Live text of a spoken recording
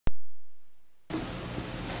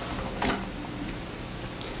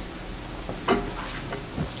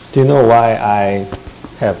Do you know why I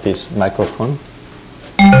have this microphone?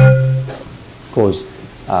 Because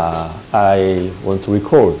I want to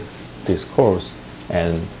record this course,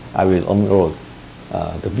 and I will upload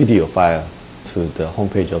the video file to the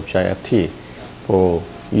homepage of JFT for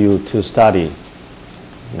you to study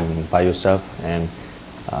by yourself, and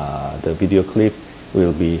the video clip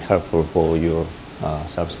will be helpful for your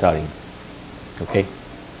self-studying. Okay?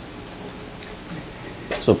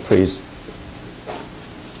 So please,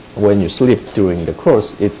 when you sleep during the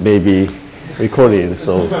course, it may be recorded,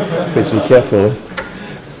 so please be careful.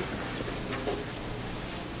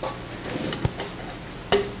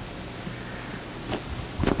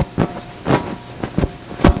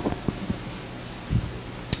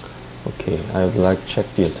 Okay, I would like to check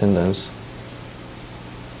the attendance.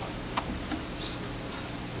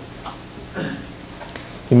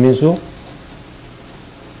 김민수,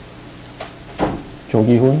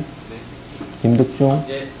 조기훈, 김득중,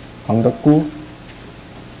 강덕구,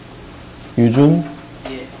 유준,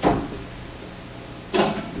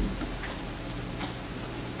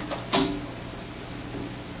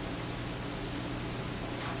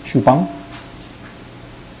 슈방,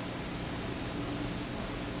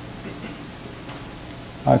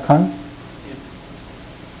 알칸,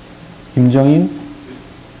 김정인,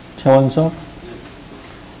 최원석,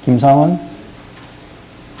 김상원,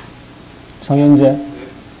 성현재,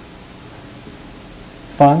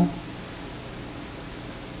 Fan,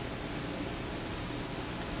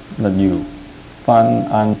 not you, Fan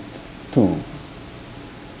and Tu,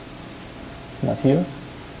 not here,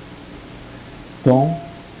 Dong,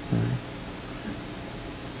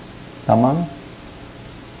 Taman,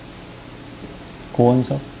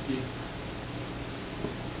 고원석.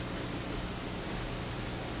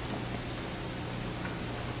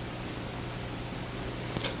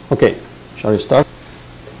 Okay, shall we start?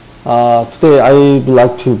 Today I would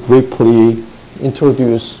like to briefly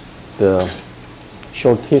introduce the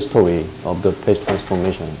short history of the phase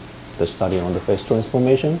transformation, the study on the phase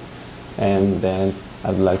transformation, and then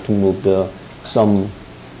I would like to move some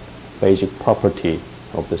basic property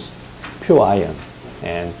of this pure ion,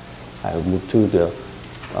 and I will move to the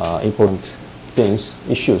important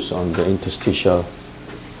issues on the interstitial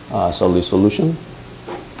solid solution,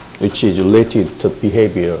 which is related to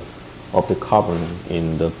behavior of the carbon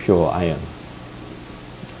in the pure ion.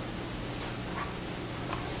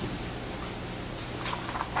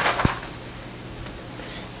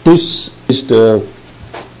 This is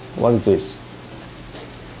what is this?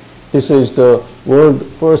 This is the world's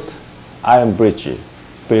first ion bridge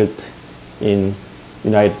built in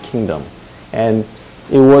United Kingdom, and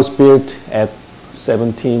it was built at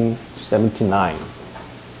 1779,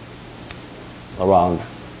 around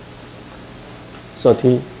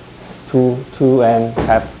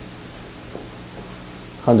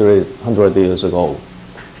 2.5 years ago.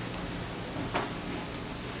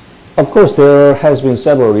 Of course, there has been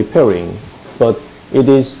several repairing, but it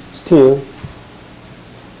is still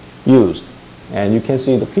used, and you can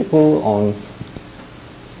see the people on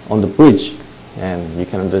the bridge, and you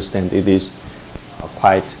can understand it is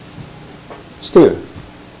quite still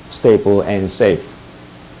stable and safe.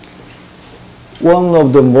 One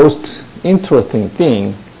of the most interesting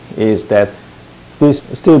thing is that this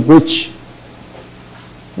steel bridge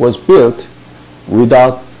was built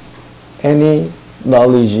without any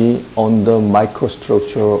knowledge on the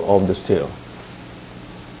microstructure of the steel.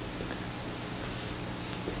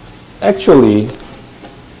 Actually,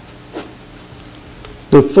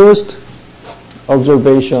 the first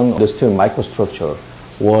observation of the steel microstructure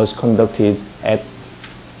was conducted at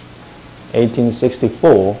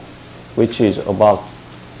 1864, which is about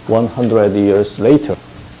 100 years later,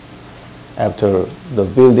 after the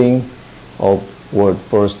building of world's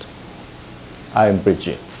first iron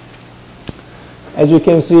bridge. As you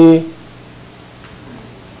can see,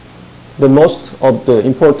 the most of the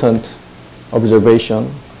important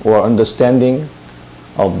observation or understanding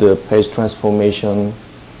of the phase transformation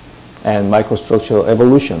and microstructural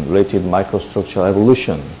evolution, related microstructural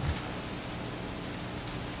evolution,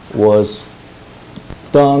 was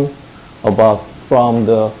done about from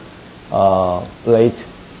the late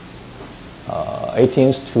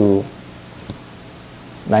 18th to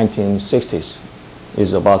 1960s.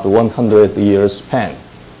 Is about 100 years span.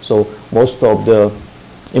 So most of the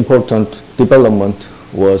important development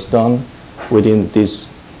was done within this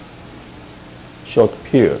short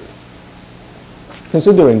period.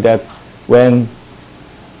 Considering that when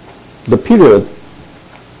the period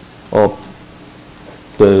of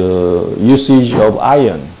the usage of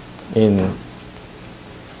iron in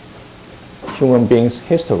human beings'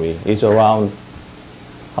 history is around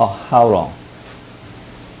how long?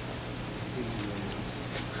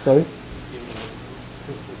 Sorry?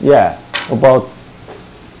 Yeah, about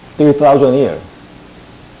 3,000 years.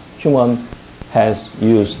 Human has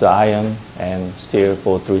used the iron and steel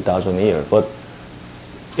for 3,000 years. But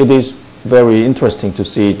it is very interesting to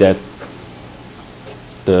see that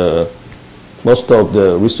most of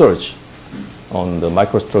the research on the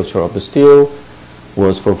microstructure of the steel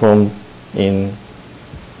was performed in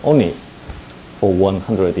only for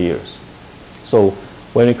 100 years. So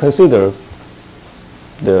when we consider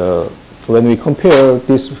when we compare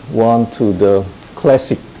this one to the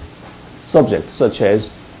classic subjects such as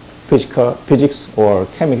physics or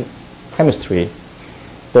chemistry,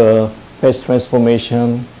 the phase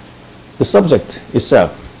transformation, the subject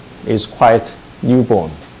itself is quite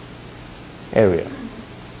newborn area.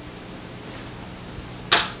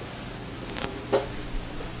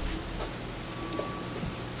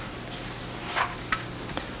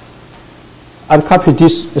 I've copied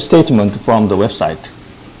this statement from the website,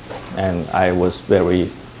 and I was very,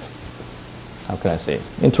 how can I say,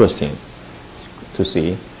 interesting to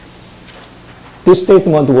see. This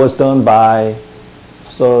statement was done by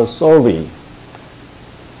Sir Solvay,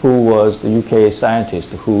 who was the UK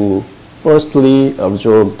scientist who firstly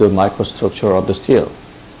observed the microstructure of the steel.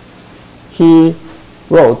 He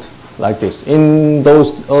wrote like this: in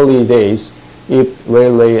those early days, if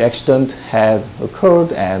railway accident had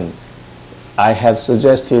occurred and I had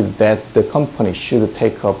suggested that the company should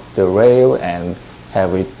take up the rail and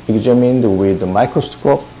have it examined with the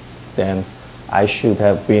microscope, then I should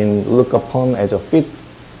have been looked upon as a fit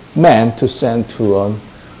man to send to an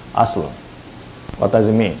asylum. What does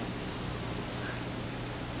it mean?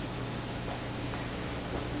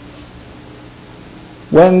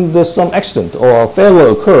 When some accident or failure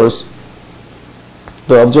occurs,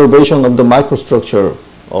 the observation of the microstructure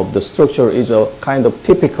of the structure is a kind of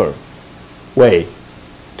typical way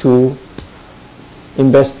to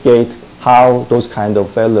investigate how those kind of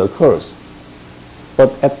failure occurs.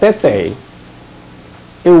 But at that day,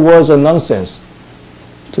 it was a nonsense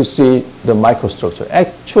to see the microstructure.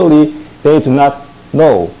 Actually, they do not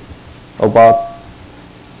know about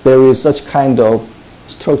there is such kind of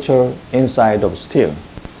structure inside of steel.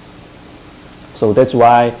 So that's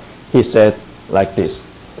why he said like this.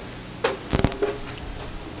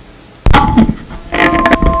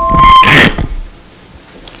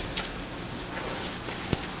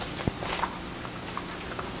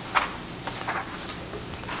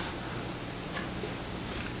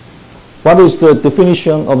 What is the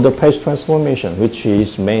definition of the phase transformation, which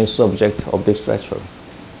is main subject of this lecture?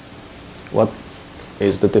 What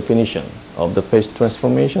is the definition of the phase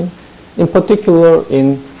transformation, in particular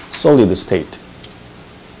in solid state?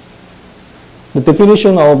 The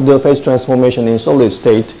definition of the phase transformation in solid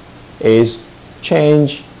state is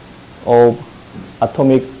change of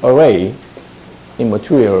atomic array in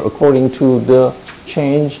material according to the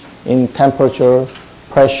change in temperature,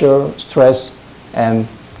 pressure, stress, and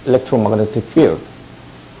electromagnetic field.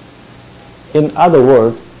 In other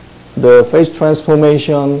words, the phase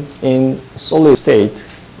transformation in solid state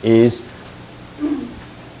is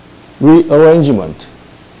rearrangement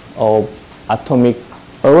of atomic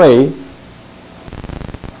array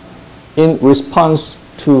in response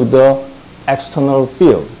to the external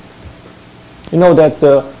field. You know that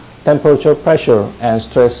the temperature, pressure, and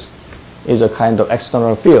stress is a kind of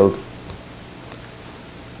external field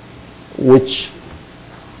which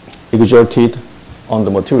exerted on the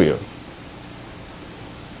material.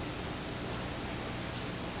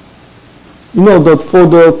 You know that for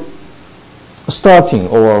the starting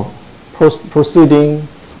or proceeding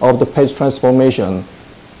of the phase transformation,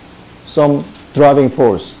 some driving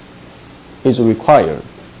force is required.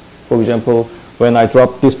 For example, when I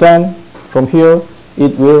drop this fan from here,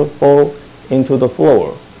 it will fall into the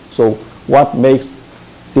floor. So what makes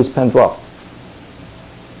this fan drop?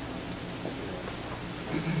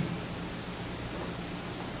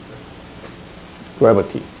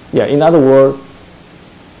 Gravity. Yeah, in other words,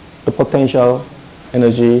 the potential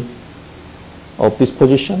energy of this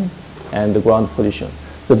position and the ground position.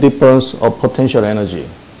 The difference of potential energy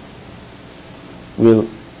will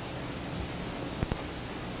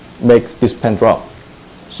make this pen drop.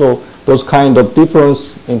 So those kind of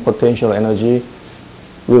difference in potential energy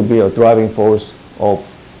will be a driving force of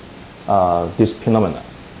this phenomena.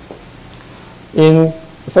 In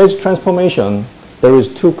phase transformation, there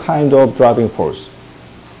is two kinds of driving force.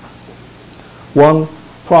 One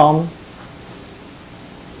from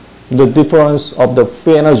the difference of the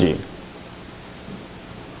free energy,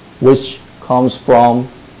 which comes from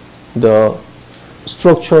the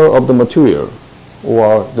structure of the material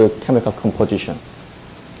or the chemical composition.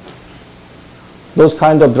 Those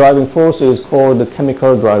kind of driving force is called the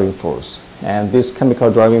chemical driving force. And this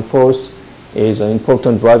chemical driving force is an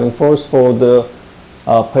important driving force for the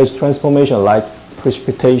phase transformation, like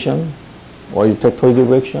precipitation or eutectoid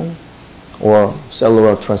direction or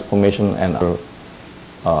cellular transformation and other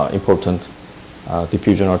important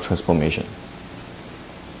diffusional transformation.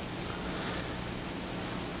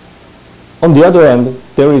 On the other end,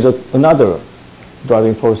 there is another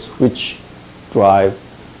driving force which drive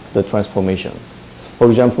the transformation. For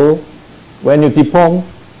example, when you deform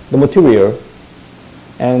the material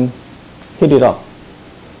and heat it up,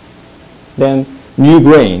 then new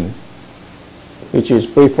grain, which is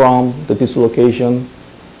free from the dislocation,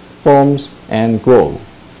 forms and grow.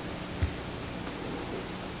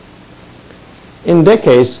 In that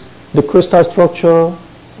case, the crystal structure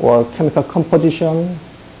or chemical composition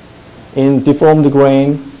in deformed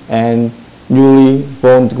grain and newly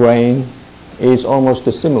formed grain is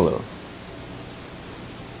almost similar.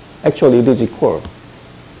 Actually, it is equal,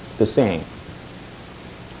 the same.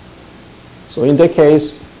 So in that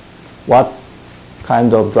case, what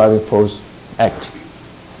kind of driving force act?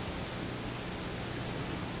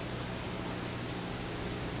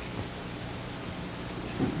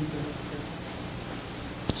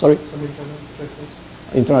 Sorry?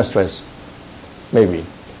 Internal stress, maybe.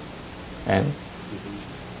 And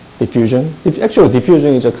diffusion. Actually,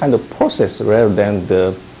 diffusion is a kind of process rather than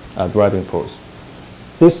the driving force.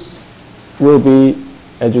 This will be,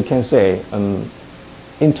 as you can say,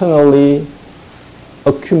 internally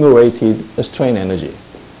accumulated strain energy.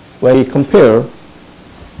 When we compare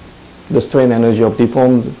the strain energy of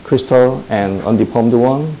deformed crystal and undeformed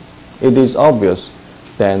one, it is obvious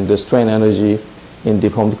that the strain energy in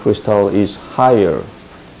deformed crystal is higher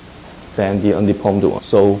than the undeformed one.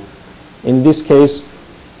 So in this case,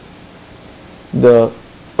 the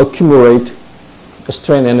accumulate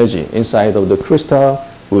strain energy inside of the crystal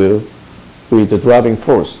will be the driving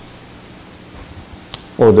force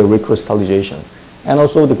for the recrystallization and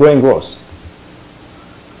also the grain growth.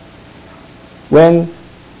 When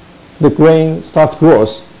the grain starts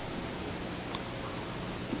growth,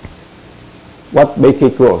 what makes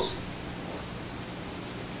it growth?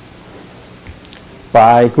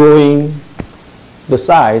 By growing the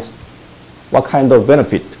size, what kind of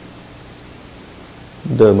benefit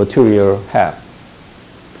the material have?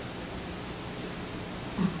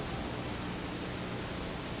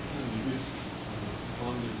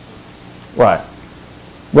 Right.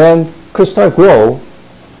 When crystal grow,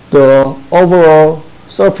 the overall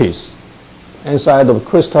surface inside of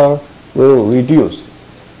crystal will reduce.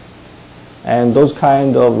 And those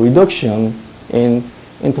kind of reduction in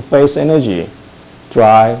interface energy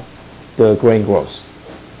drive the grain growth.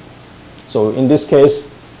 So in this case,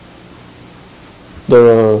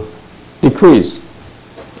 the decrease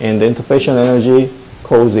in the interface energy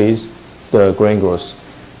causes the grain growth.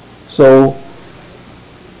 So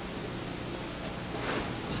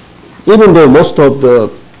even though most of the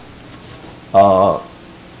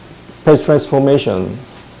phase transformation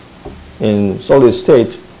in solid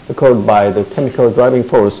state occurred by the chemical driving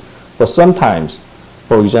force, but sometimes,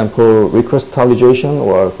 for example, recrystallization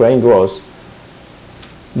or grain growth,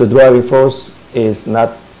 the driving force is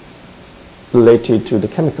not related to the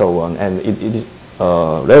chemical one, and it is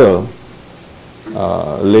rather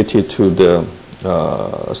related to the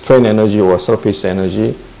strain energy or surface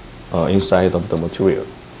energy inside of the material.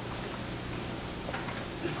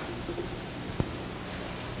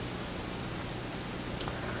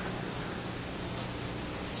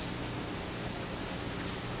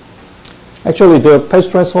 Actually, the phase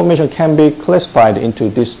transformation can be classified into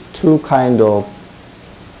these two kind of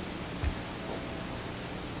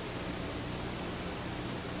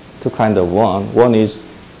one. One is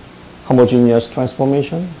homogeneous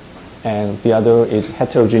transformation, and the other is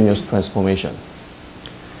heterogeneous transformation.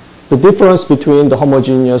 The difference between the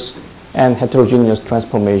homogeneous and heterogeneous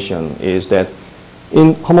transformation is that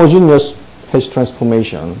in homogeneous phase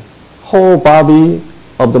transformation, whole body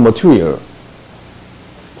of the material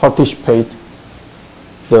participate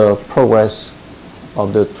the progress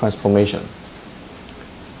of the transformation.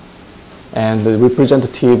 And the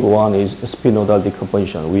representative one is spinodal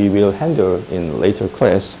decomposition. We will handle in later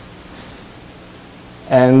class.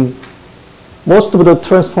 And most of the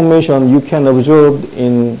transformation you can observe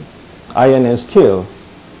in iron and steel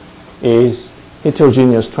is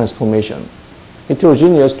heterogeneous transformation.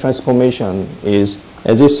 Heterogeneous transformation is,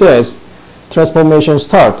 as it says, transformation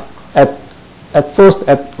start at first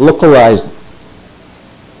at localized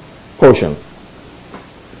portion.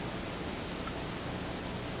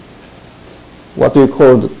 What do you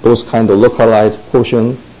call those kind of localized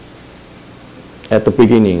portion at the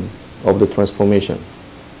beginning? of the transformation?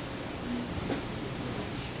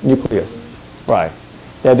 Nucleus. Right.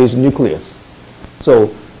 That is nucleus.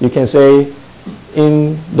 So you can say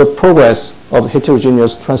in the progress of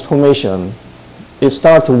heterogeneous transformation, it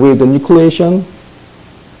starts with the nucleation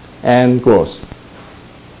and growth.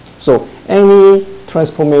 So any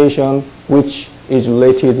transformation which is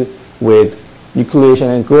related with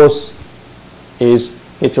nucleation and growth is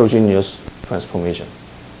heterogeneous transformation.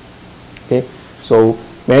 Okay? So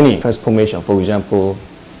many transformations, for example,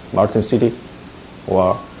 martensite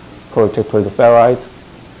or protectoid ferrite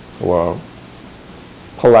or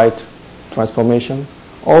polite transformation,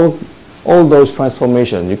 all those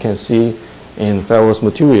transformations you can see in ferrous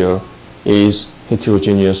material is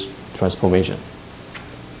heterogeneous transformation.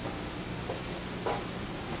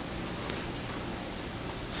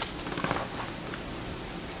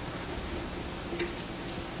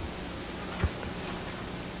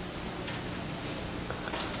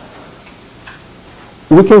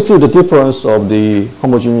 We can see the difference of the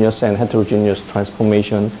homogeneous and heterogeneous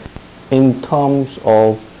transformation in terms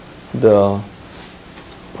of the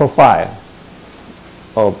profile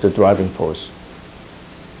of the driving force.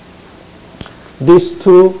 These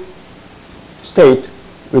two states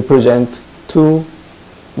represent two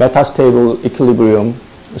metastable equilibrium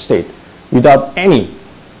state without any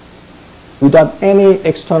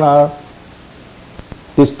external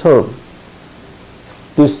disturb.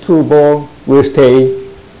 These two balls will stay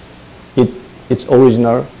its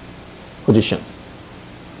original position.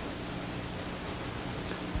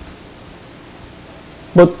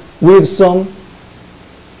 But with some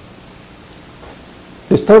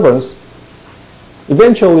disturbance,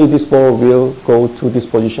 eventually this ball will go to this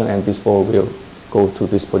position and this ball will go to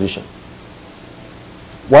this position.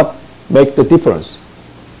 What makes the difference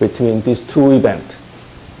between these two events?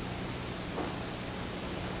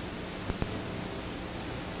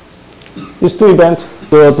 These two events,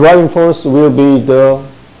 the driving force will be the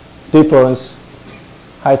difference,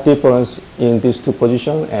 height difference in these two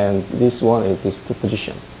positions, and this one in these two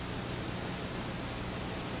positions.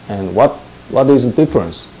 And what is the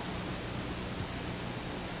difference?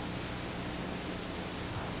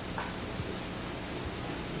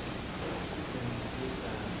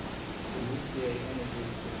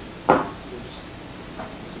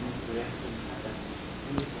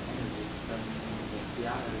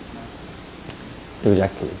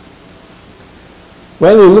 Exactly.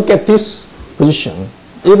 When we look at this position,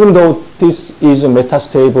 even though this is a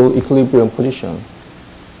metastable equilibrium position,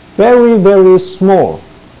 very, very small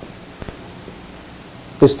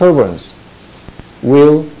disturbance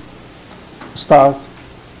will start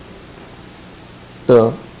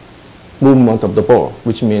the movement of the ball,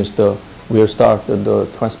 which means will start the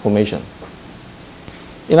transformation.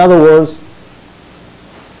 In other words,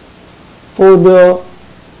 for the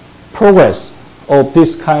progress of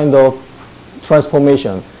this kind of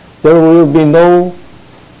transformation, there will be no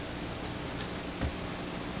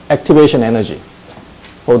activation energy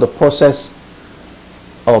for the process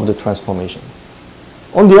of the transformation.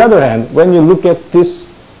 On the other hand, when you look at this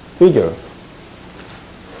figure,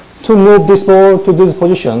 to move this ball to this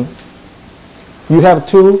position, you have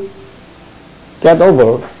to get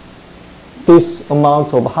over this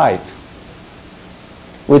amount of height,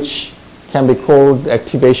 which can be called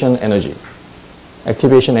activation energy.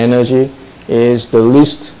 Activation energy is the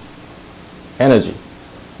least energy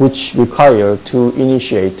which required to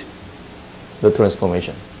initiate the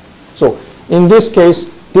transformation. So in this case,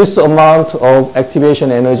 this amount of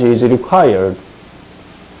activation energy is required,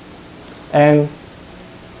 and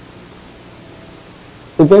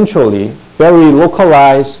eventually very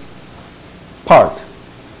localized part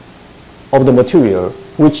of the material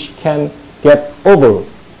which can get over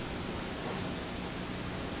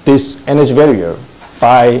this energy barrier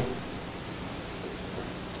by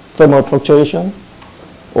thermal fluctuation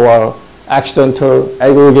or accidental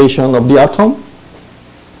aggregation of the atom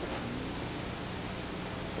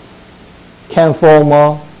can form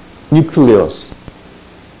a nucleus,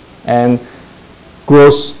 and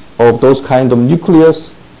growth of those kind of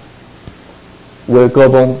nucleus will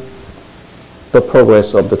govern the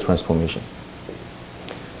progress of the transformation.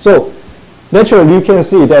 So naturally you can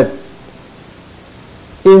see that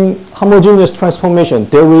in homogeneous transformation,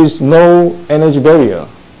 there is no energy barrier,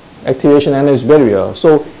 activation energy barrier.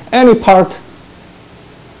 So any part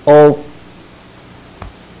of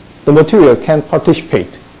the material can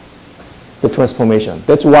participate the transformation.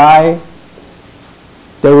 That's why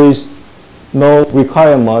there is no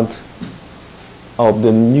requirement of the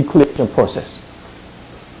nucleation process.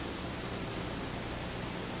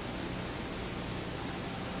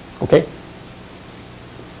 Okay?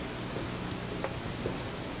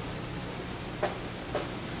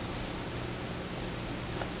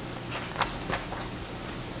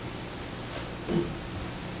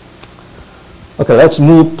 Okay, let's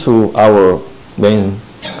move to our main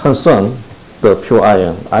concern, the pure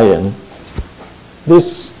iron.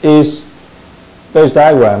 This is phase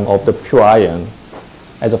diagram of the pure iron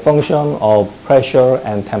as a function of pressure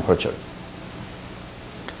and temperature.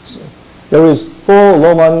 So there is 4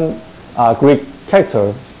 Roman Greek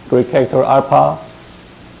character alpha,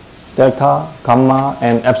 delta, gamma,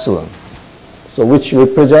 and epsilon, so which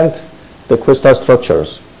represent the crystal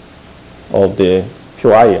structures of the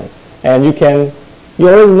pure iron. And you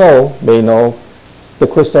already may know the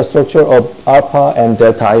crystal structure of alpha and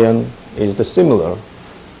delta iron is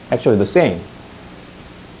actually the same.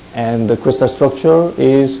 And the crystal structure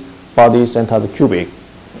is body-centered cubic,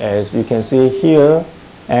 as you can see here.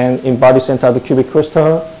 And in body-centered cubic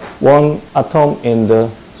crystal, 1 atom in the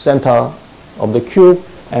center of the cube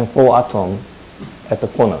and 4 atoms at the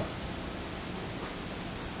corner.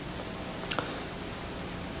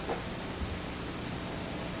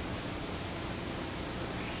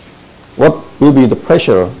 What will be the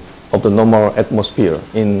pressure of the normal atmosphere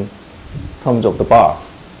in terms of the bar?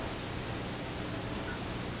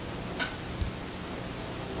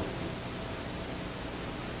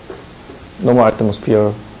 Normal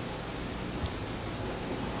atmosphere,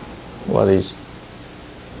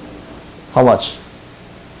 how much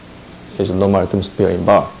is the normal atmosphere in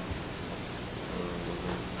bar?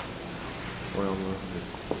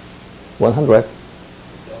 100?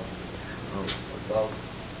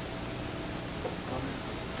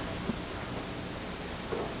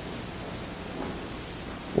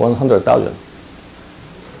 100,000.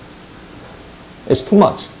 It's too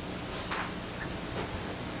much.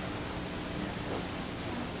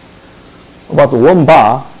 About 1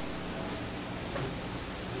 bar.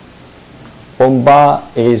 1 bar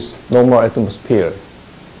is normal atmosphere,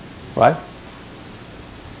 right?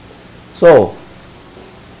 So,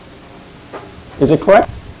 is it correct?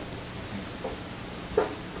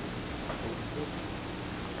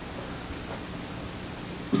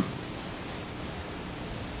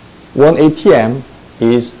 One ATM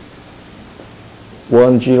is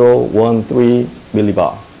 1013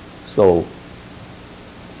 millibar. So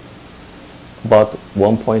about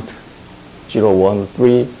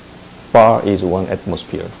 1.013 bar is 1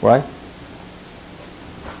 atmosphere, right?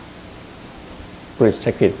 Please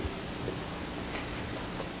check it.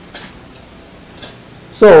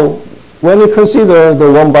 So when you consider the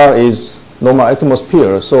 1 bar is normal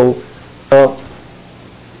atmosphere, so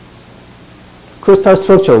crystal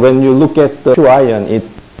structure, when you look at the pure iron,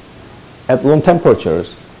 at room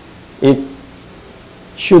temperatures, it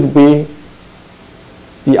should be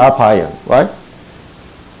the alpha ion, right?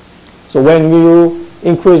 So when you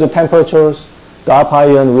increase the temperatures, the alpha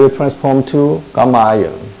ion will transform to gamma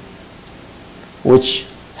ion, which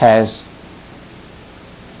has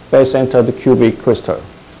face-centered cubic crystal.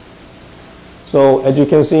 So as you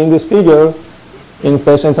can see in this figure, in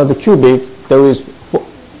face-centered cubic, there is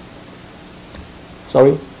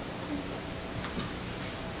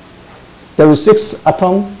there is 6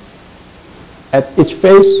 atoms at each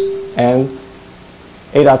face and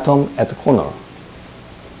 8 atoms at the corner.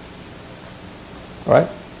 Right?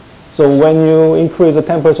 So when you increase the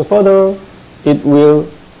temperature further, it will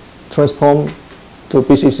transform to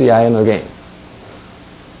BCC ion again.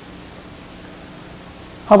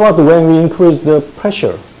 How about when we increase the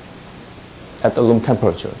pressure at the room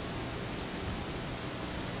temperature?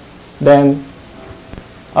 Then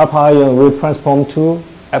alpha ion will transform to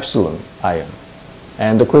epsilon ion.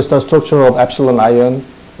 And the crystal structure of epsilon ion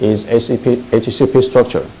is HCP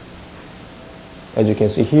structure, as you can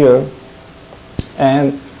see here.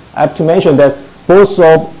 And I have to mention that both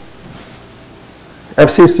of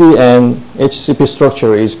FCC and HCP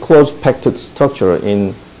structure is close-packed structure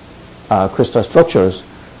in crystal structures,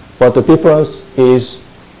 but the difference is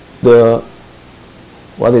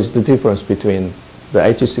what is the difference between the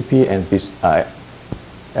HCP and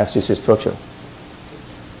FCC structure?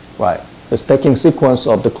 Right, the stacking sequence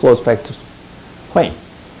of the close-packed plane.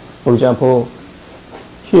 For example,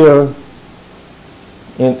 here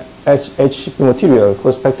in HCP material,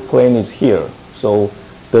 close-packed plane is here. So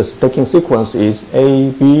the stacking sequence is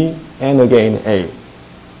A, B, and again A.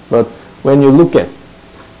 But when you look at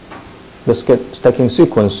the stacking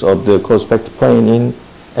sequence of the close-packed plane in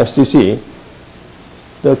FCC,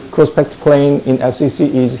 the close-packed plane in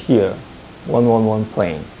FCC is here, 111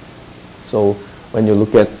 plane. So when you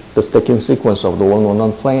look at the stacking sequence of the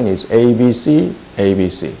 111 plane, it's ABC,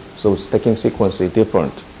 ABC. So stacking sequence is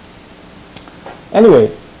different.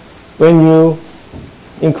 Anyway, when you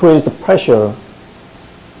increase the pressure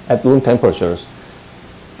at room temperatures,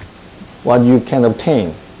 what you can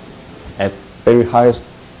obtain at very high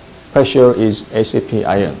pressure is HCP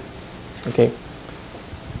ion. Okay,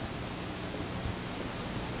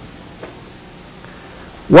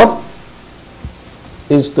 What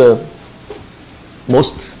is the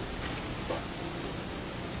most,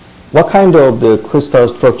 what kind of the crystal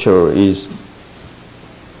structure is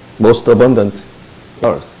most abundant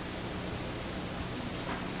on Earth?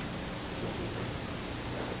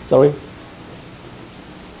 Sorry?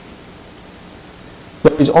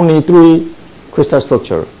 There is only 3 crystal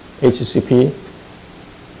structure, HCP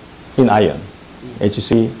in iron,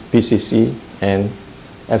 HC, BCC, and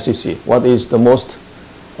FCC. What is the most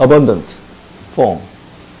abundant form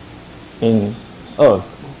in Earth?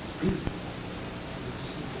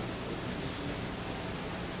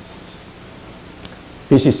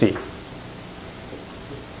 BCC,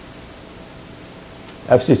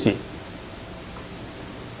 FCC,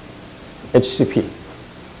 HCP.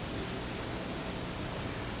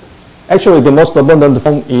 Actually, the most abundant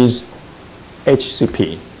form is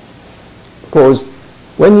HCP, because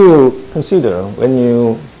when you consider, when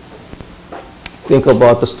you think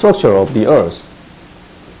about the structure of the Earth,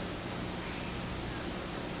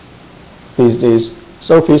 this is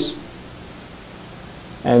surface,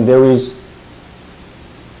 and there is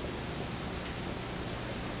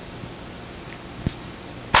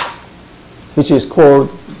which is called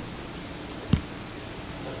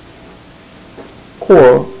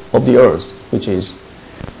core of the Earth, which is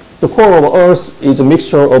the core of Earth is a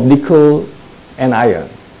mixture of nickel and iron.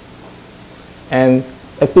 And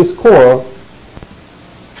at this core,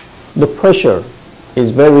 the pressure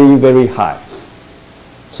is very, very high.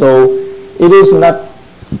 So it is not,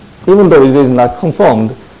 even though it is not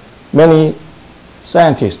confirmed, many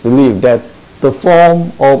scientists believe that the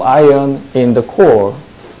form of iron in the core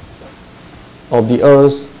of the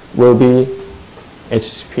Earth will be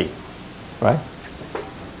HCP, right?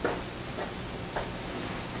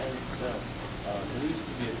 There used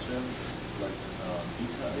to be a term like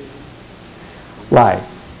beta iron. Right.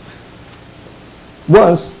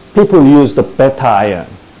 Once people use the beta iron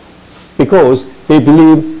because they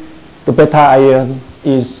believe the beta iron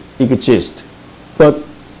exists, but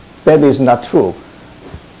that is not true.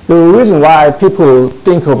 The reason why people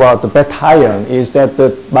think about the beta iron is that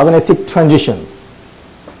the magnetic transition.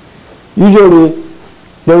 Usually,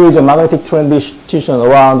 there is a magnetic transition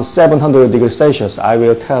around 700 degrees Celsius. I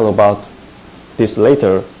will tell about this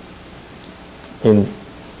later, in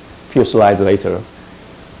few slides later.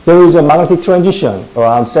 There is a magnetic transition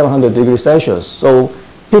around 700 degrees Celsius. So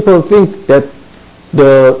people think that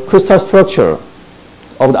the crystal structure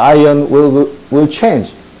of the iron will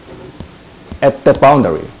change at that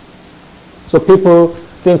boundary. So people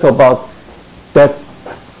think about that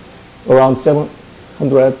around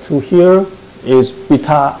 700 to here is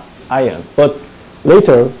beta iron. But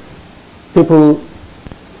later, people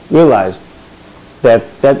realized that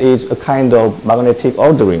that is a kind of magnetic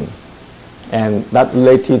ordering and not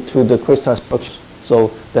related to the crystal structure. So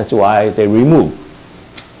that's why they remove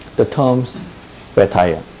the terms beta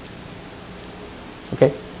iron.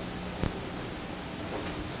 Okay?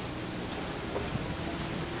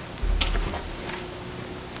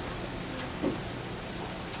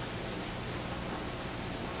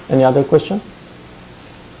 Any other question?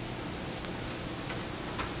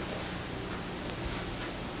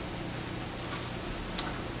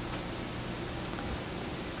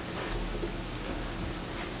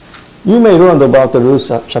 You may learn about the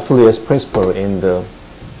Rousse-Chatelier's principle in the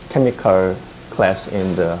chemical class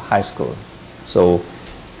in the high school. So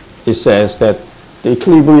it says that the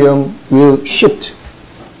equilibrium will shift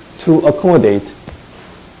to accommodate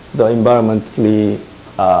the environmentally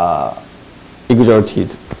exerted.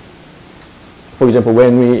 For example,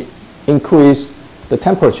 when we increase the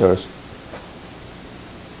temperatures,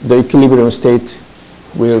 the equilibrium state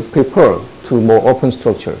will prepare to more open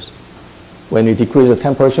structures. When we decrease the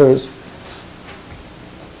temperatures,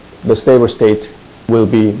 the stable state will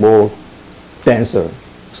be more denser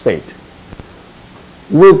state.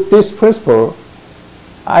 With this principle,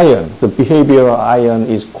 iron, the behavior of iron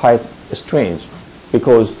is quite strange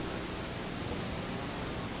because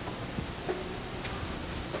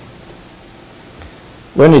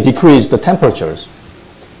when we decrease the temperatures,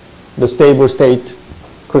 the stable state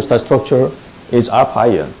crystal structure is alpha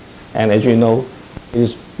iron, and as you know, it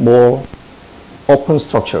is more open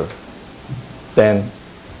structure than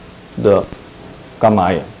the gamma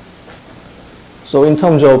iron. So in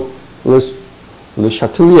terms of Le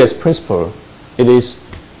Chatelier's principle, it is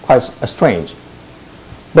quite strange.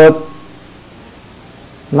 But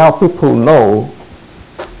now people know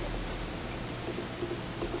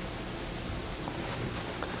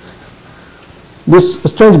this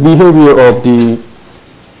strange behavior of the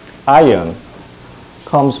iron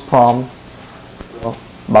comes from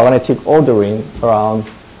magnetic ordering around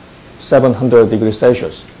 700 degrees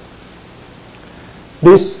Celsius.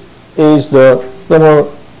 This is the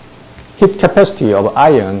thermal heat capacity of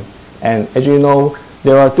iron, and as you know,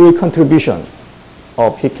 there are three contributions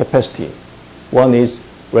of heat capacity. One is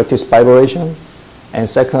lattice vibration, and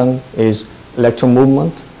second is electron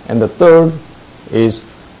movement, and the third is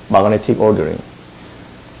magnetic ordering.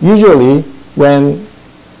 Usually, when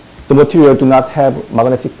the material do not have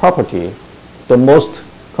magnetic property, the most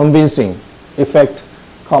convincing effect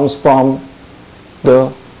comes from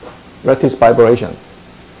the lattice vibration.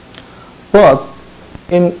 But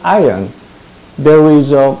in iron, there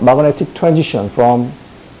is a magnetic transition from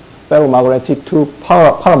ferromagnetic to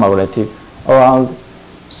paramagnetic around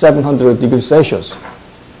 700 degrees Celsius.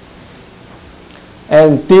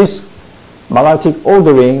 And this magnetic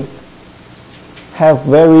ordering have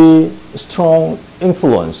very strong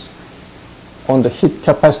influence on the heat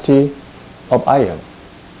capacity of iron.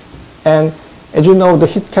 And as you know, the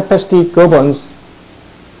heat capacity governs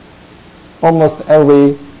almost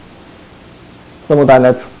every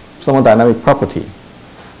thermodynamic property,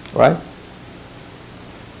 right?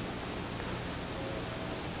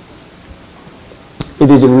 It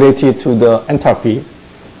is related to the enthalpy.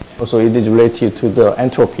 Also, it is related to the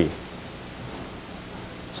entropy.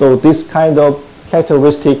 So this kind of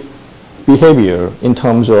characteristic behavior in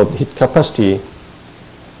terms of heat capacity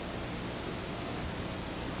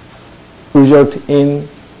result in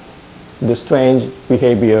the strange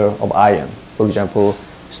behavior of iron. For example,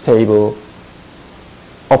 stable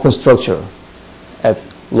open structure at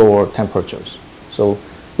lower temperatures. So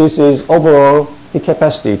this is overall heat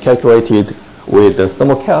capacity calculated with the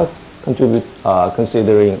thermocalc,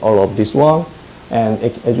 considering all of this one. And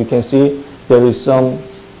as you can see, there is some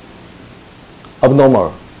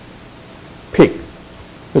abnormal peak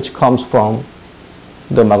which comes from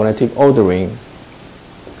the magnetic ordering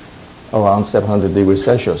around 700 degrees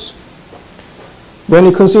Celsius. When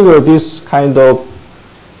you consider this kind of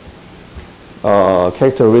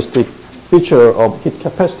characteristic feature of heat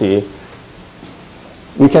capacity,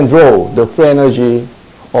 we can draw the free energy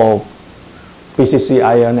of VCC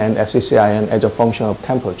ion and FCC ion as a function of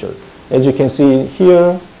temperature. As you can see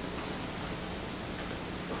here,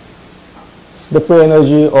 the free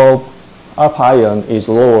energy of alpha ion is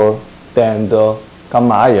lower than the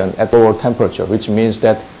gamma ion at lower temperature, which means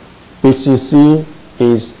that VCC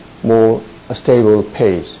is more a stable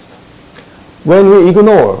phase. When we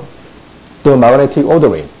ignore the magnetic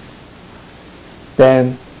ordering,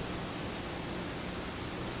 then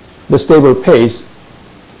the stable phase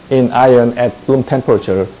in ion at room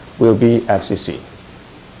temperature will be FCC.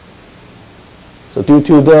 So due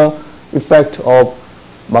to the effect of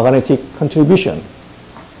magnetic contribution,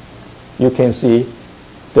 you can see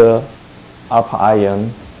the alpha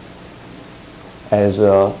ion as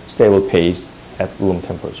a stable phase at room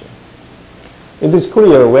temperature. It is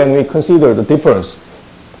clear when we consider the difference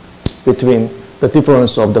between the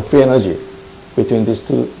difference of the free energy between these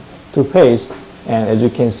two phases, and as you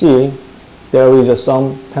can see, there is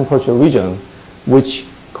some temperature region which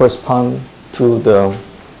correspond to the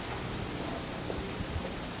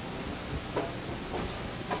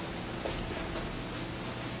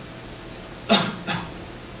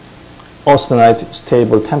austenite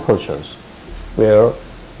stable temperatures, where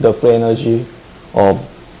the free energy of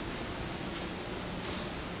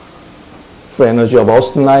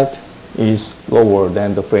austenite is lower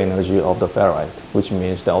than the free energy of the ferrite, which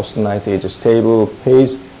means the austenite is a stable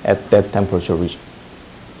phase at that temperature region.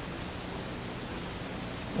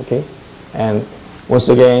 Okay, and once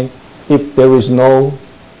again, if there is no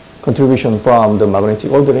contribution from the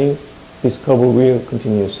magnetic ordering, this curve will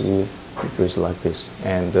continuously decrease like this,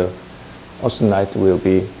 and the austenite will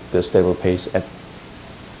be the stable phase at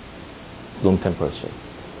room temperature.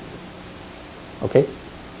 Okay.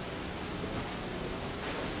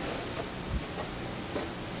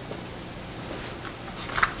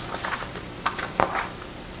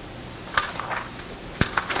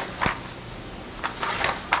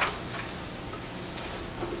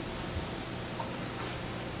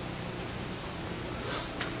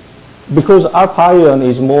 Because alpha ion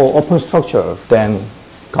is more open structure than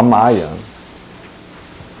gamma ion,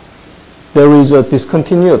 there is a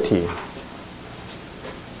discontinuity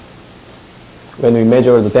when we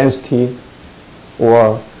measure the density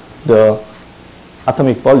or the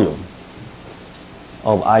atomic volume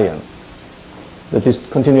of ion. The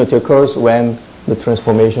discontinuity occurs when the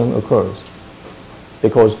transformation occurs,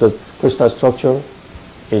 because the crystal structure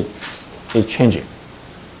is changing.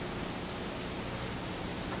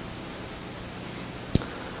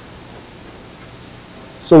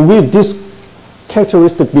 So with this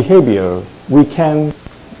characteristic behavior, we can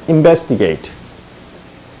investigate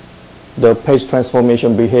the phase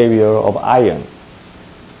transformation behavior of iron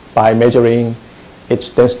by measuring its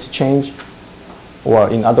density change, or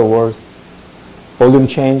in other words, volume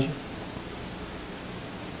change,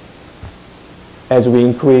 as we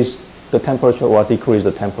increase the temperature or decrease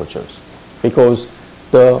the temperatures. Because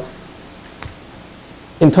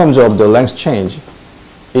in terms of the length change,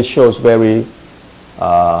 it shows very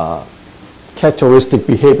characteristic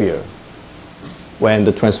behavior when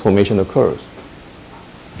the transformation occurs.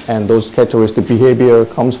 And those characteristic behavior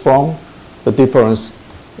comes from the difference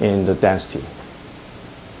in the density.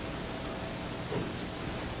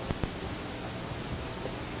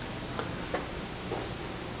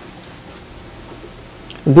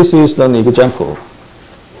 This is an example.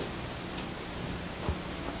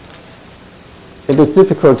 It is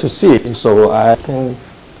difficult to see, so I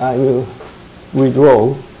will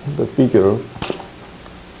withdraw the figure.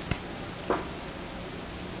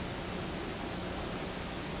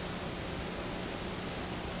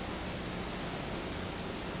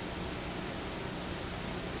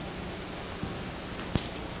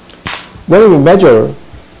 When we measure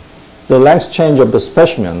the length change of the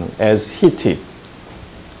specimen as heat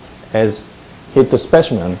the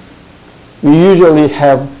specimen, we usually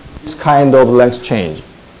have this kind of length change.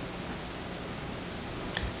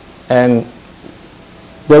 And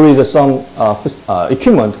there is some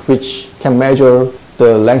equipment which can measure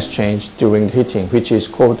the length change during heating, which is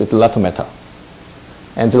called the dilatometer.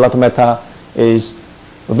 And dilatometer is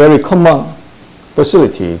a very common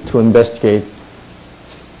facility to investigate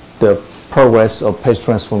the progress of phase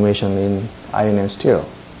transformation in iron and steel.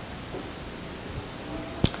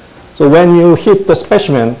 So when you heat the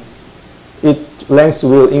specimen, its length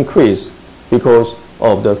will increase because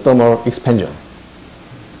of the thermal expansion.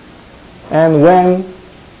 And when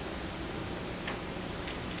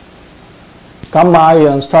gamma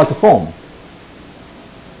ions start to form,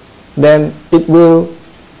 then it will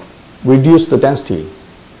reduce the density.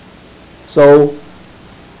 So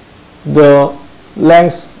the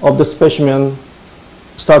length of the specimen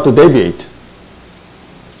start to deviate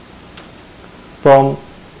from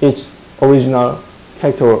its original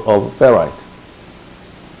character of ferrite.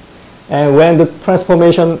 And when the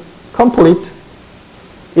transformation complete,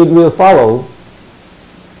 it will follow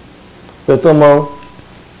the thermal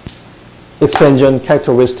expansion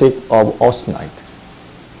characteristic of austenite.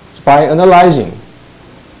 So by analyzing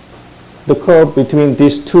the curve between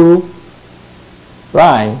these two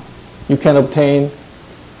lines, you can obtain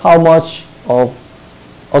how much of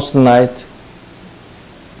austenite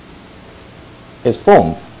is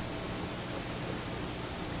formed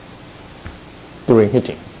during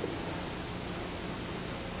heating.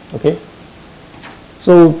 Okay?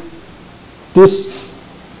 So this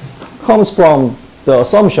comes from the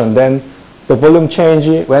assumption then the volume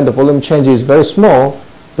change, when the volume change is very small,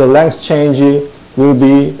 the length change will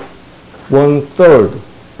be 1/3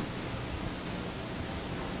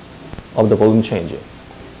 of the volume change.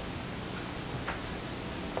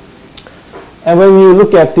 And when you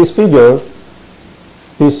look at this figure,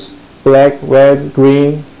 this black, red,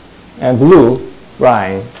 green, and blue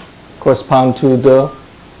line correspond to the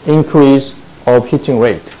increase of heating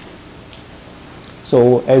rate.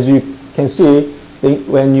 So as you can see,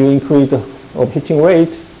 when you increase the heating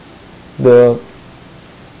rate, the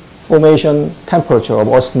formation temperature of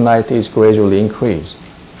austenite is gradually increased,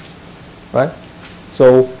 right?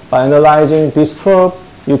 So by analyzing this curve,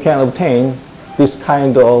 you can obtain this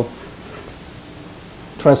kind of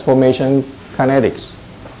transformation kinetics.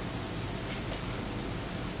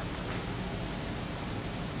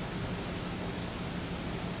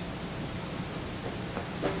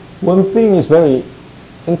 One thing is very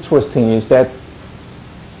interesting is that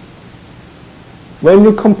when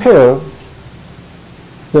you compare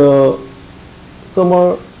the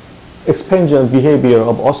thermal expansion behavior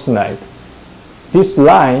of austenite, this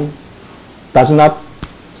line does not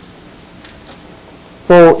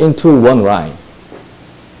fall into one line.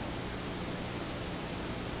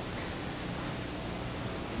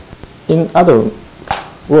 In other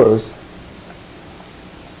words,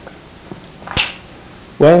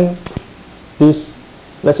 when this,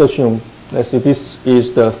 let's say this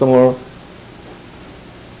is the thermal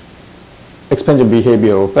expansion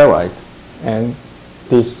behavior of ferrite, and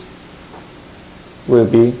this will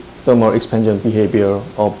be thermal expansion behavior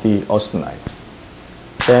of the austenite.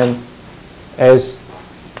 Then as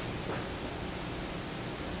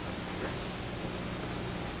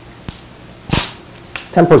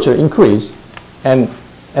temperature increase, and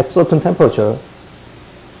at certain temperature,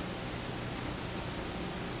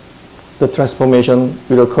 the transformation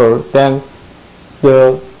will occur, then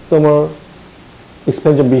the thermal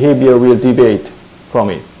expansion behavior will deviate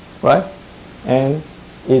from it. right? And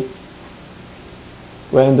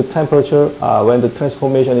when the temperature, when the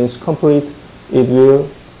transformation is complete, it will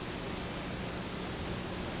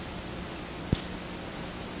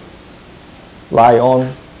lie on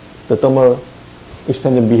the thermal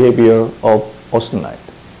expansion behavior of austenite,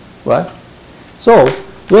 right? So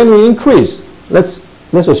when we increase, let's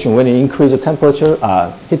assume when we increase the temperature,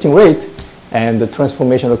 heating rate, and the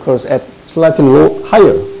transformation occurs at slightly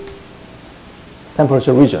higher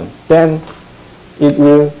temperature region, then it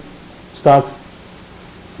will start,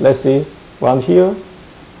 let's see, around here,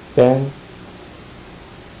 then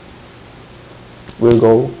we'll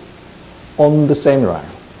go on the same line.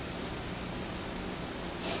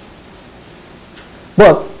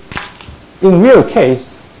 But in real case,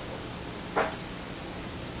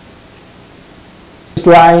 these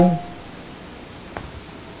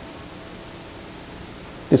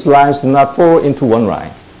lines do not fall into one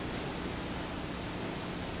line.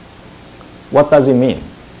 What does it mean?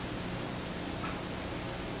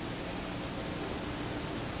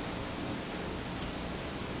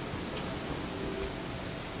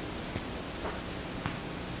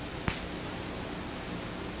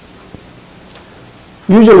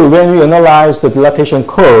 Usually when we analyze the dilatation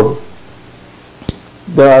curve,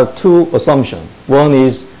 there are two assumptions. One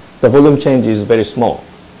is the volume change is very small,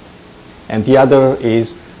 and the other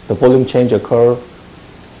is the volume change occurs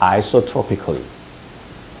isotropically,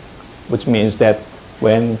 which means that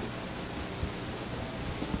when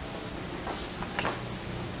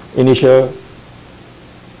initial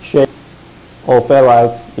shape of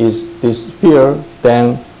ferrite is this sphere,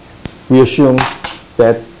 then we assume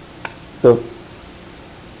that the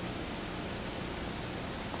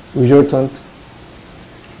resultant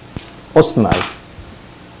austenite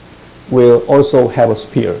will also have a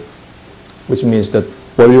sphere, which means that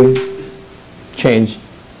volume change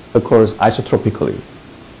occurs isotropically.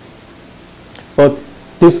 But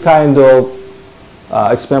this kind of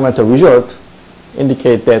experimental result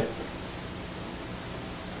indicate that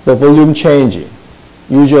the volume change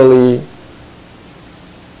usually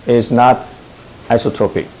is not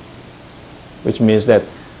isotropic, which means that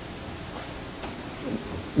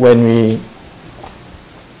when we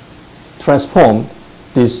transform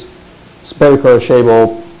this spherical shape of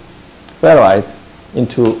ferrite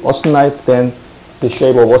into austenite, then the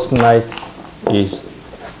shape of austenite is,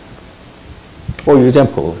 for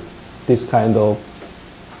example, this kind of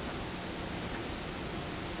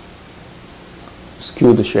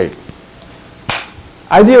skewed shape.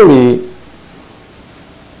 Ideally,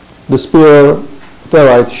 the sphere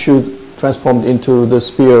ferrite should transform into the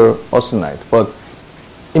sphere austenite, but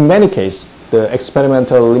in many cases, the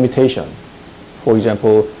experimental limitation, for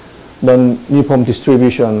example, non-uniform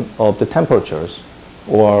distribution of the temperatures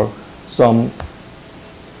or some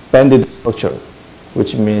banded structure,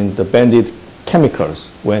 which means the banded chemicals.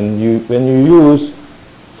 When you use,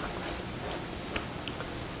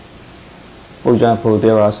 for example,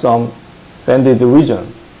 there are some banded region,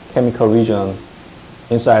 chemical region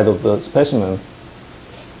inside of the specimen.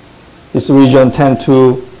 This region tend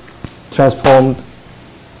to transform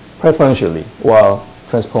preferentially while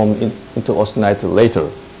transform into austenite later.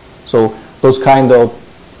 So this kind of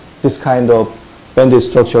banded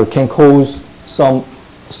structure can cause some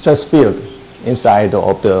stress field inside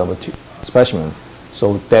of the specimen.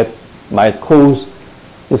 So that might cause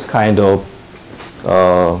this kind of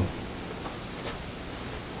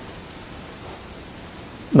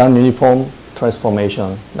non-uniform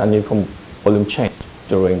transformation, non-uniform volume change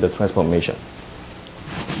during the transformation.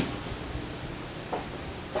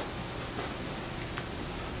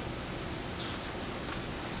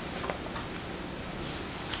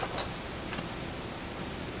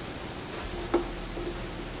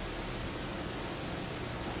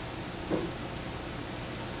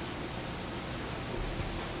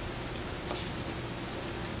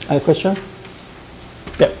 Any question?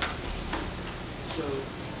 Yeah. So,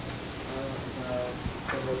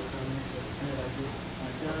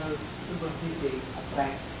 does superheating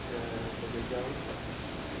affect the result?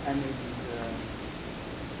 I mean,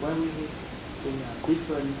 when we in a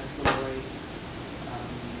different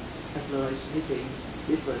acceleration heating,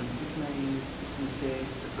 different change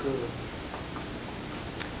occur.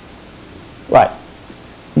 Right.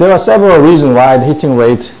 There are several reasons why the heating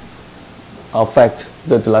rate affect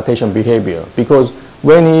the dilatation behavior, because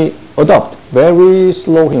when we adopt very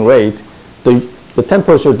slow heating rate, the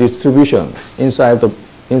temperature distribution inside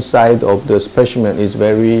of the specimen is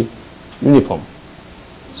very uniform.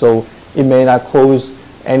 So it may not cause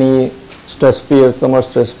any stress field, thermal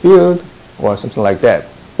stress field, or something like that.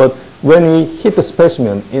 But when we heat the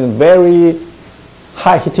specimen in very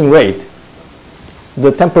high heating rate,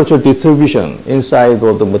 the temperature distribution inside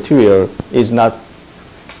of the material is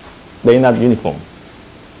may not uniform.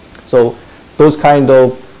 So those kind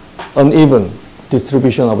of uneven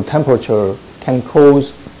distribution of temperature can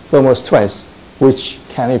cause thermal stress, which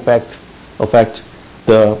can affect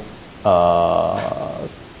the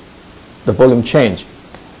volume change,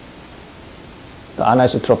 the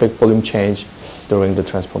anisotropic volume change during the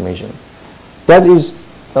transformation. That is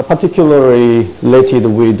particularly related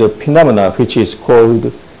with the phenomena which is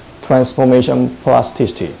called transformation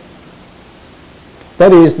plasticity.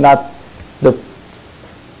 That is not the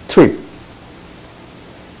TRIP.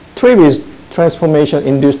 TRIP is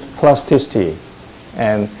transformation-induced plasticity,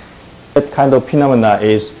 and that kind of phenomena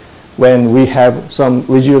is when we have some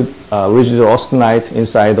residual austenite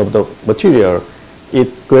inside of the material, it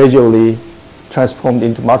gradually transformed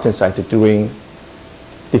into martensite during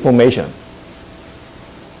deformation.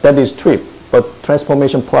 That is TRIP, but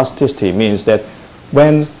transformation plasticity means that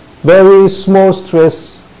when very small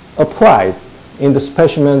stress applied in the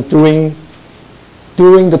specimen during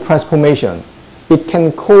the transformation, it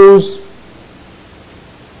can cause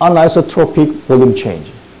anisotropic volume change.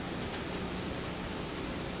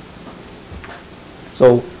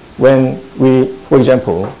 So when we, for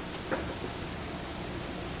example,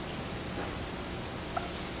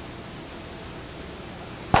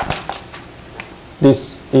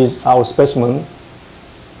 this is our specimen,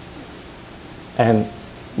 and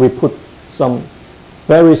we put some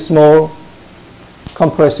very small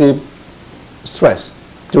compressive stress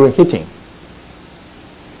during heating.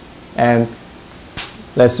 And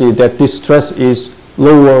let's see that this stress is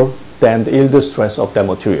lower than the yield stress of that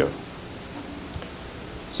material.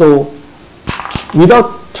 So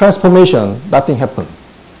without transformation, nothing happens.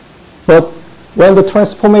 But when the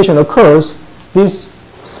transformation occurs, this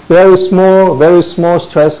very small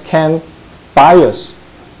stress can bias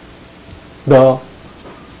the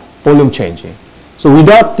volume changing. So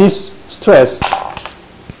without this stress,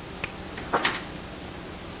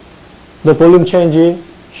 the volume changing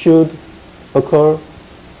should occur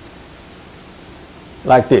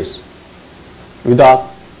like this, without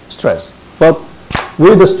stress. But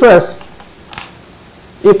with the stress,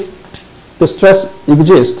 if the stress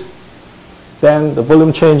exists, then the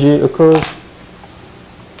volume changing occurs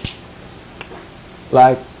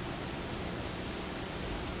like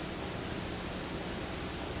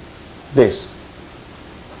this.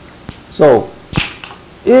 So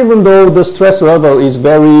even though the stress level is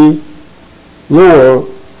very lower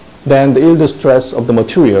than the yield stress of the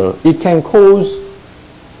material, it can cause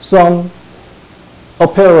some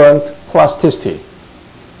apparent plasticity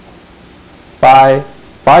by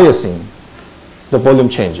biasing the volume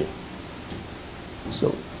changing.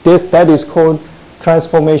 So that is called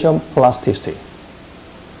transformation plasticity,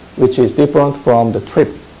 which is different from the TRIP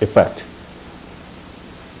effect.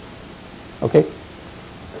 Okay?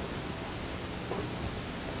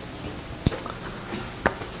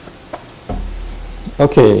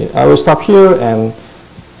 Okay, I will stop here and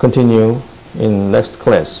continue in next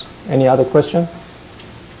class. Any other question?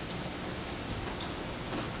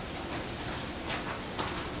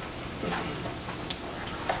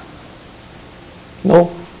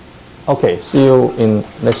 No? Okay, see you in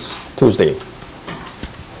next Tuesday.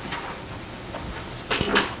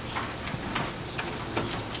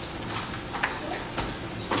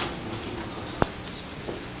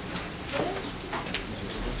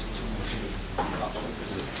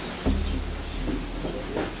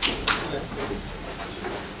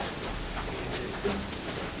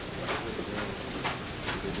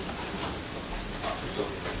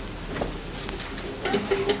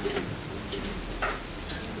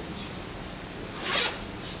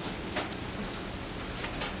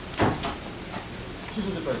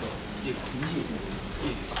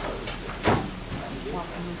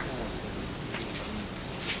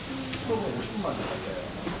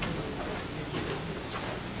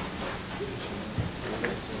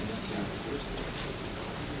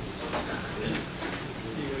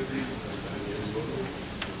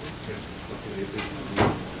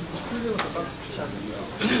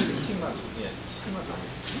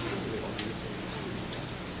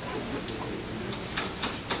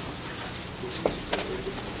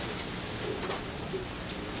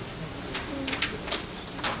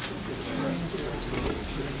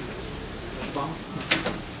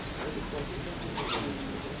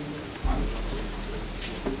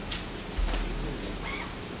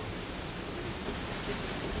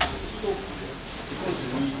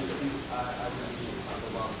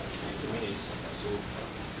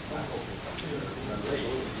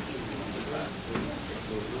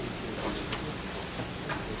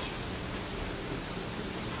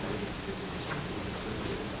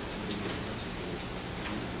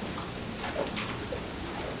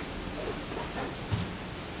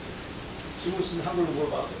 질문 있으면 한글로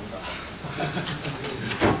물어봐도 됩니다.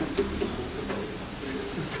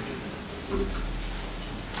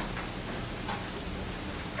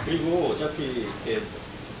 그리고 어차피 이게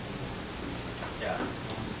yeah,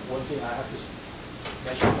 one thing I have to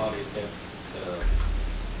mention about it that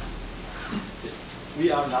we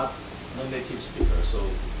are not non-native speakers, so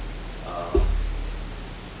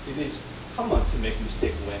it is common to make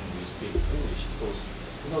mistake when we speak English because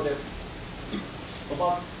you know that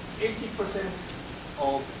about 80%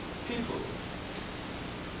 of people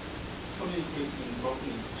communicate in broken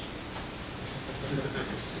English.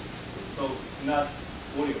 So not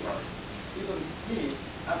worry about it. Even me,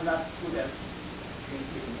 I'm not good at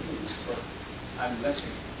speaking English, but I'm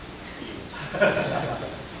listening to you.